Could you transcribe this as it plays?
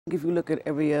If you look at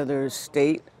every other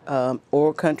state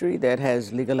or country that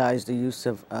has legalized the use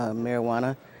of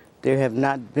marijuana, there have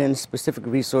not been specific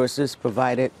resources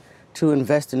provided to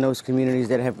invest in those communities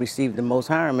that have received the most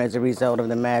harm as a result of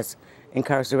the mass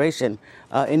incarceration.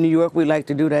 In New York, we like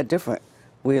to do that different.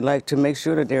 We like to make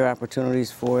sure that there are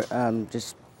opportunities for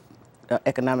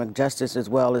economic justice as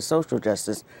well as social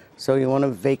justice. So you want to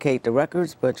vacate the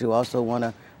records, but you also want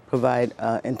to provide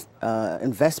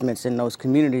investments in those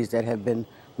communities that have been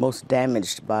most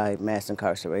damaged by mass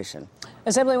incarceration.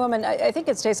 Assemblywoman, I think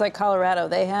in states like Colorado,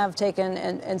 they have taken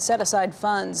and set aside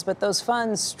funds, but those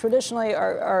funds traditionally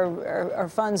are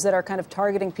funds that are kind of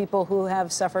targeting people who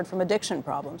have suffered from addiction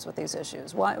problems with these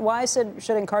issues. Why should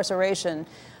incarceration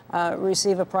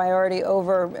receive a priority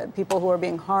over people who are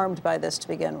being harmed by this to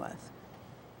begin with?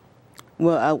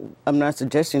 Well, I'm not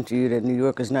suggesting to you that New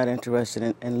York is not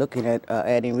interested in looking at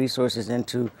adding resources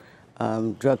into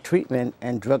drug treatment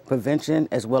and drug prevention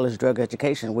as well as drug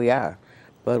education. We are.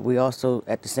 But we also,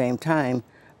 at the same time,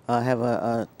 have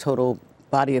a total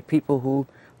body of people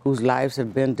whose lives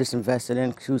have been disinvested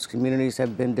in, whose communities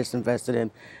have been disinvested in.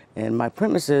 And my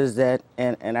premise is that,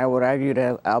 and I would argue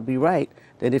that I'll be right,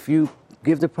 that if you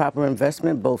give the proper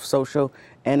investment, both social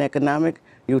and economic,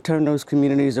 you'll turn those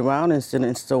communities around, and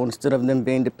so instead of them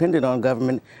being dependent on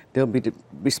government, they'll be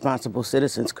responsible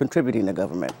citizens contributing to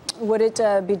government. Would it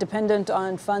be dependent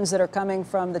on funds that are coming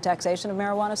from the taxation of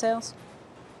marijuana sales?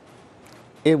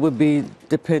 It would be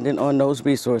dependent on those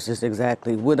resources,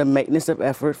 exactly, with a maintenance of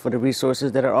effort for the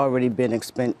resources that are already been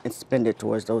expended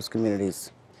towards those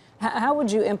communities. How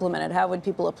would you implement it? How would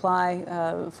people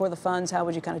apply for the funds? How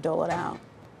would you kind of dole it out?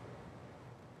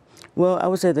 Well, I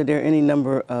would say that there are any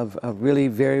number of really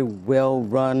very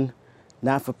well-run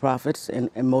not-for-profits in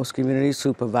most communities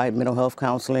who provide mental health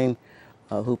counseling,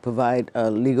 who provide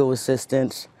legal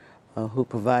assistance, who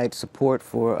provide support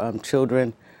for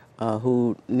children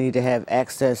who need to have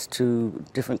access to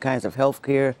different kinds of health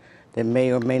care that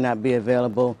may or may not be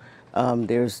available.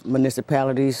 There's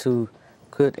municipalities who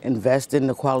could invest in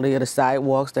the quality of the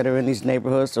sidewalks that are in these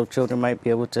neighborhoods, so children might be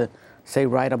able to, say,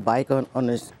 ride a bike on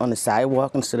the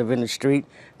sidewalk instead of in the street.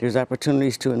 There's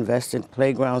opportunities to invest in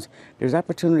playgrounds. There's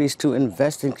opportunities to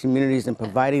invest in communities and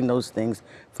providing those things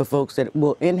for folks that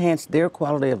will enhance their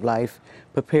quality of life,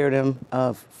 prepare them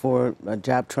for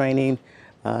job training,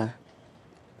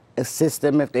 assist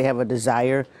them if they have a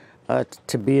desire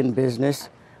to be in business,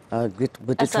 with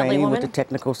the training, with the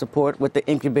technical support, with the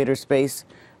incubator space.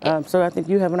 So I think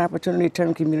you have an opportunity to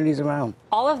turn communities around.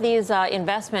 All of these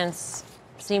investments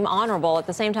seem honorable. At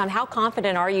the same time, how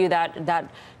confident are you that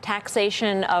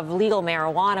taxation of legal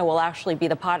marijuana will actually be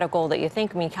the pot of gold that you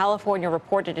think? I mean, California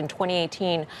reported in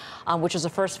 2018, which is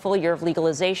the first full year of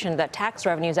legalization, that tax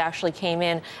revenues actually came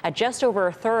in at just over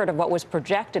a third of what was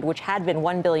projected, which had been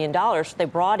 $1 billion. So they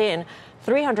brought in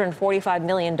 $345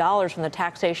 million from the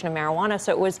taxation of marijuana.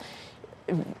 So it was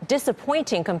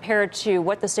disappointing compared to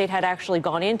what the state had actually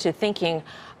gone into thinking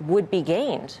would be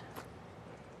gained.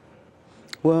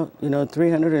 Well, you know,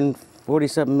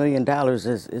 $347 million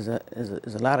is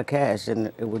a lot of cash, and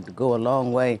it would go a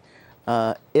long way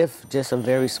if just a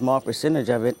very small percentage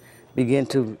of it begin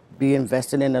to be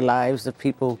invested in the lives of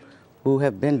people who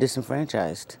have been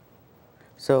disenfranchised.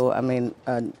 So, I mean,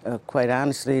 quite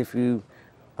honestly, if you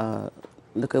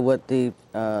look at what the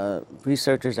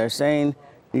researchers are saying,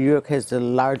 New York has the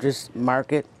largest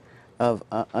market of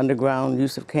underground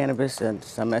use of cannabis, and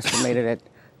some estimated at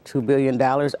 $2 billion.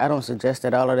 I don't suggest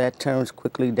that all of that turns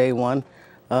quickly day one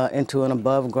into an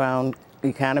above-ground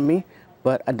economy,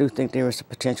 but I do think there is a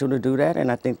potential to do that,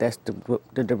 and I think that's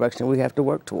the direction we have to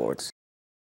work towards.